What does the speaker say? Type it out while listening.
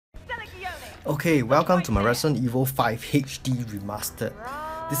Okay, welcome to my Resident Evil 5 HD Remastered.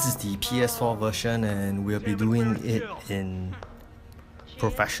 This is the PS4 version and we'll be doing it in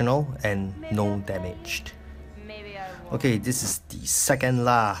professional and no damaged. Okay, this is the second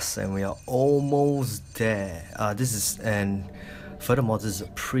last and we are almost there. Furthermore, this is a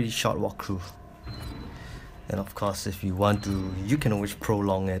pretty short walkthrough. And of course, if you want to, you can always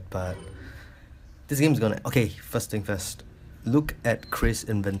prolong it, but this game is gonna... Okay, first thing first. Look at Chris'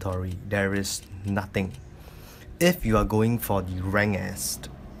 inventory. There is nothing. If you are going for the ranked,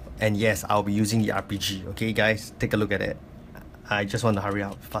 and yes, I'll be using the RPG. Okay, guys, take a look at it. I just want to hurry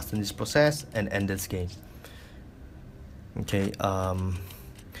up, fasten this process, and end this game. Okay,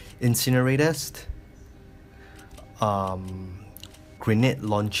 incinerators, grenade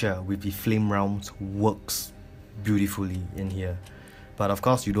launcher with the flame rounds works beautifully in here. But of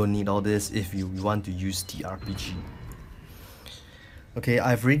course, you don't need all this if you want to use the RPG. Okay,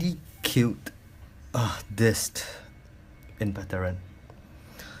 I've already killed this in veteran.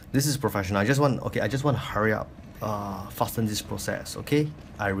 This is professional. I just want to hurry up, fasten this process. Okay,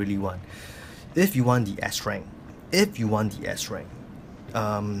 I really want. If you want the S rank,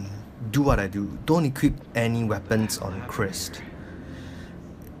 do what I do. Don't equip any weapons on Chris.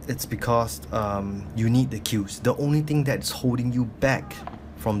 It's because you need the kills. The only thing that's holding you back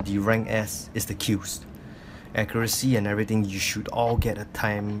from the rank S is the kills. Accuracy and everything, you should all get a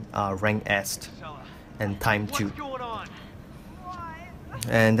time rank S and time 2.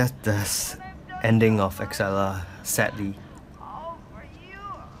 And that's the ending of Excella, sadly.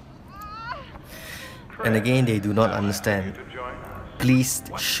 And again, they do not understand. Please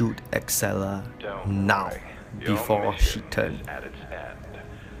shoot Excella now before she turns. At its end,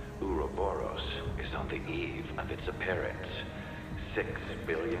 Uroboros is on the eve of its appearance. 6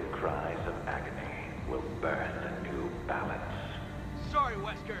 billion cries of agony will burn the new balance. Sorry,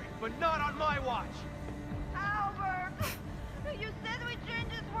 Wesker, but not on my watch. Albert, you said we change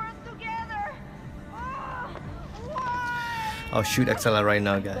this world together. Oh, why? I'll shoot Excella right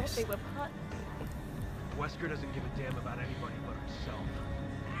now, guys. Wesker doesn't give a damn about anybody but himself.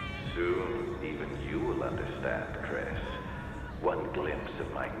 Soon, even you will understand, Chris. One glimpse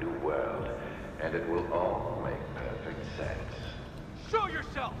of my new world, and it will all make perfect sense. Show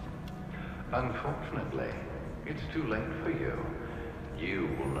yourself! Unfortunately, it's too late for you. You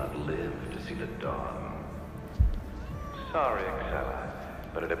will not live to see the dawn. Sorry, Excella,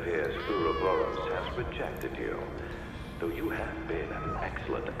 but it appears Uroboros has rejected you. Though you have been an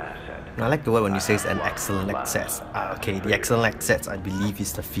excellent asset. I like the word when you say it's an excellent access. Okay, the excellent access, I believe,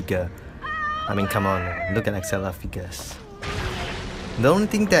 is the figure. I mean, come on, look at Excella figures. The only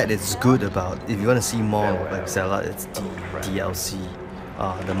thing that is good about, if you want to see more of Excella, it's the DLC,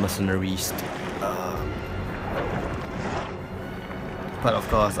 the mercenaries. But of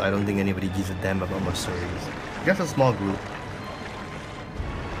course, I don't think anybody gives a damn about mercenaries. Just a small group.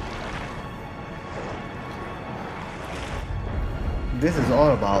 This is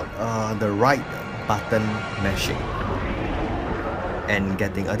all about the right button mashing and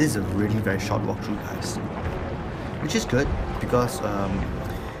getting. This is a really very short walkthrough, guys, which is good because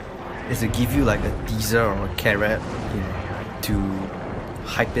it's to give you like a teaser or a carrot, you know, to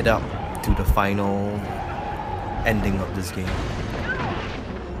hype it up to the final ending of this game.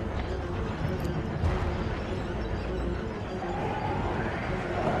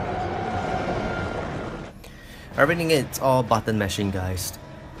 Everything, it's all button mashing, guys.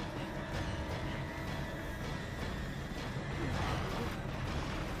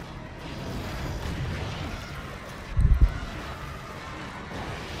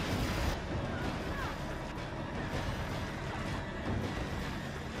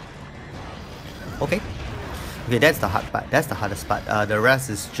 Okay, that's the hard part. That's the hardest part. The rest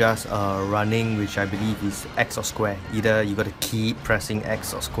is just running, which I believe is X or square. Either you gotta keep pressing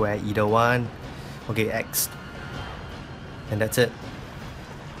X or square, either one. Okay, X. And that's it.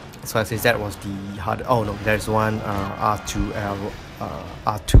 So I say that was the hard. Oh no, there's one R2L,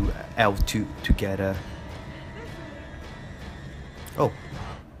 R2 L2 together. Oh,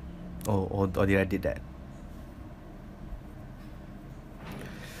 or did I did that?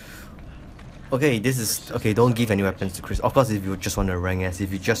 Okay, this is okay. Don't give any weapons to Chris. Of course, if you just want to rank S,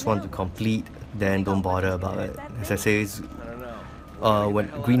 if you just want to complete, then don't bother about it. As I say, it's, when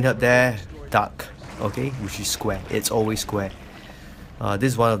green up there, dark. Okay, which is square. It's always square.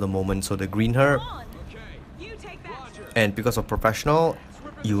 This is one of the moments. So the green herb, and because of professional,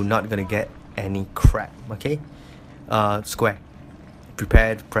 you're not gonna get any crap. Okay, square.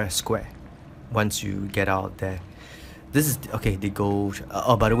 Prepare to press square once you get out there. This is okay. The gold.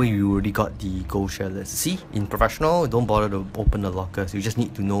 Oh, by the way, you already got the gold share list. See, in professional, don't bother to open the lockers. You just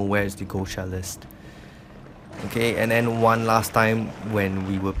need to know where is the gold share list. Okay, and then one last time when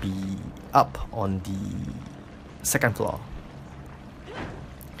we will be up on the second floor.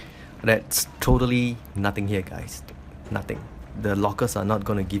 That's totally nothing here, guys. Nothing. The lockers are not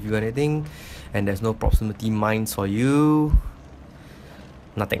gonna give you anything, and there's no proximity mines for you.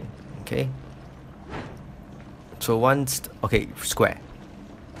 Nothing. Okay. So once, okay, square.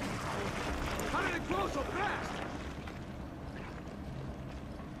 How did it grow so fast?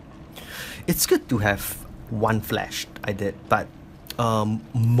 It's good to have one flash, I did, but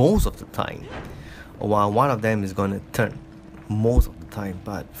most of the time, while one of them is gonna turn, most of the time,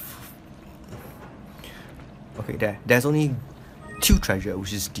 but okay, there's only 2 treasure,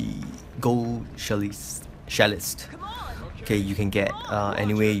 which is the gold shellist. Okay, you can get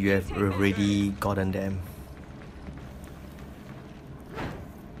anyway, you have already gotten them.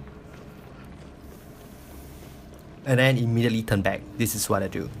 And then immediately turn back. This is what I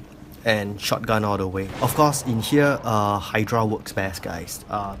do. And shotgun all the way. Of course, in here, Hydra works best, guys.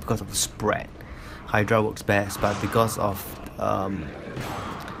 Because of the spread. Hydra works best, but because of I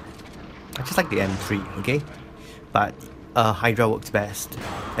just like the M3, okay? But Hydra works best.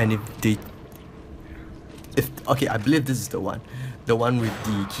 And okay, I believe this is the one with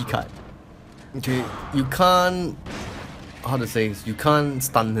the keycard. Okay, you can't, how to say, you can't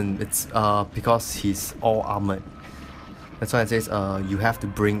stun him. It's because he's all armored. That's why it says you have to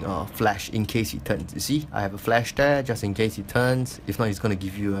bring a flash in case he turns. You see, I have a flash there just in case he turns. If not, he's gonna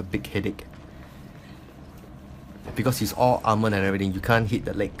give you a big headache. Because he's all armored and everything, you can't hit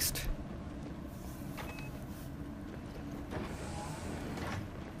the legs.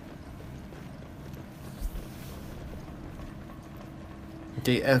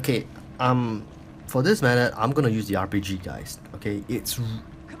 Okay, for this method, I'm gonna use the RPG, guys. Okay, it's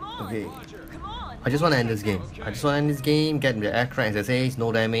okay. I just want to end this game. Get the air rank, as I say,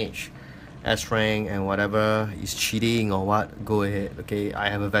 no damage, S rank and whatever is cheating or what. Go ahead. Okay, I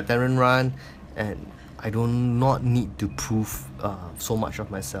have a veteran run, and I do not need to prove so much of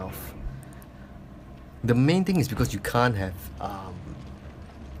myself. The main thing is because you can't have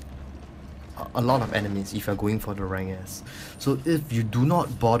a lot of enemies if you're going for the rank S. So if you do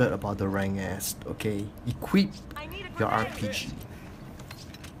not bother about the rank S, okay, equip your RPG.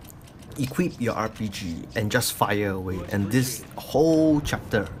 Equip your RPG and just fire away, and this whole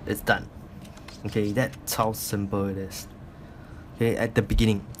chapter is done. Okay, that's how simple it is. Okay, at the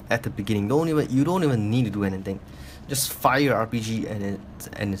beginning, you don't even need to do anything. Just fire your RPG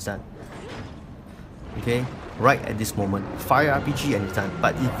and it's done. Okay, right at this moment, fire RPG and it's done.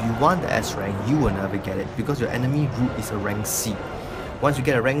 But if you want the S rank, you will never get it because your enemy root is a rank C. Once you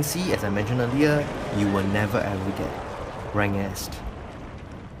get a rank C, as I mentioned earlier, you will never ever get rank S.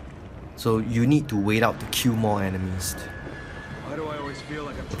 So you need to wait out to kill more enemies. Why do I always feel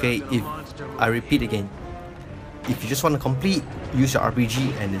like I'm Okay, trapped in if a monster I repeat again, if you just want to complete, use your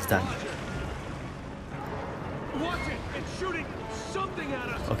RPG and it's done. Watch it! It's shooting something at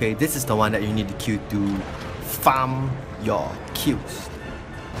us! Okay, this is the one that you need to kill to farm your kills.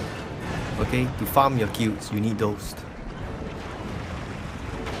 Okay, to farm your kills, you need those.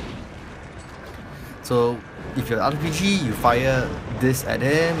 So if you're RPG, you fire this at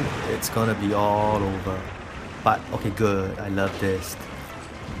him, it's gonna be all over. But okay, good, I love this.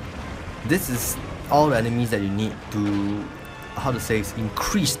 This is all the enemies that you need to, how to say, is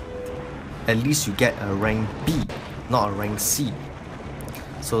increase. At least you get a rank B, not a rank C.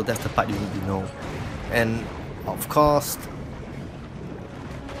 So that's the part you need to know. And of course,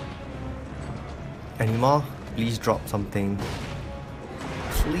 anymore? Please drop something.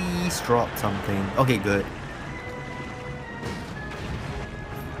 Please drop something. Okay, good.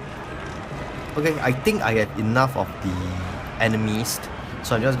 Okay, I think I have enough of the enemies,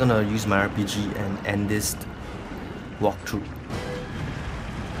 so I'm just gonna use my RPG and end this walkthrough.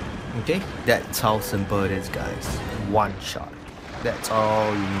 Okay, that's how simple it is, guys. One shot. That's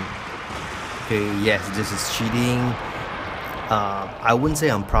all you need. Okay, yes, this is cheating. I wouldn't say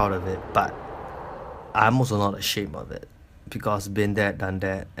I'm proud of it, but I'm also not ashamed of it. Because been there, done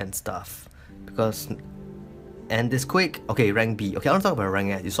that, and stuff. Because and this quick, okay, rank B. Okay, I want to talk about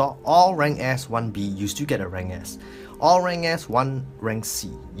rank S. You saw all rank S, 1B, you still get a rank S. All rank S, 1 rank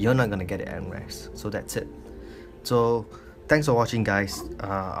C. You're not gonna get it rank S. So that's it. So thanks for watching, guys.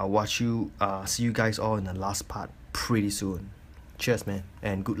 I'll see you guys all in the last part pretty soon. Cheers, man,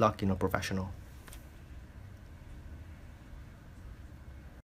 and good luck in your professional.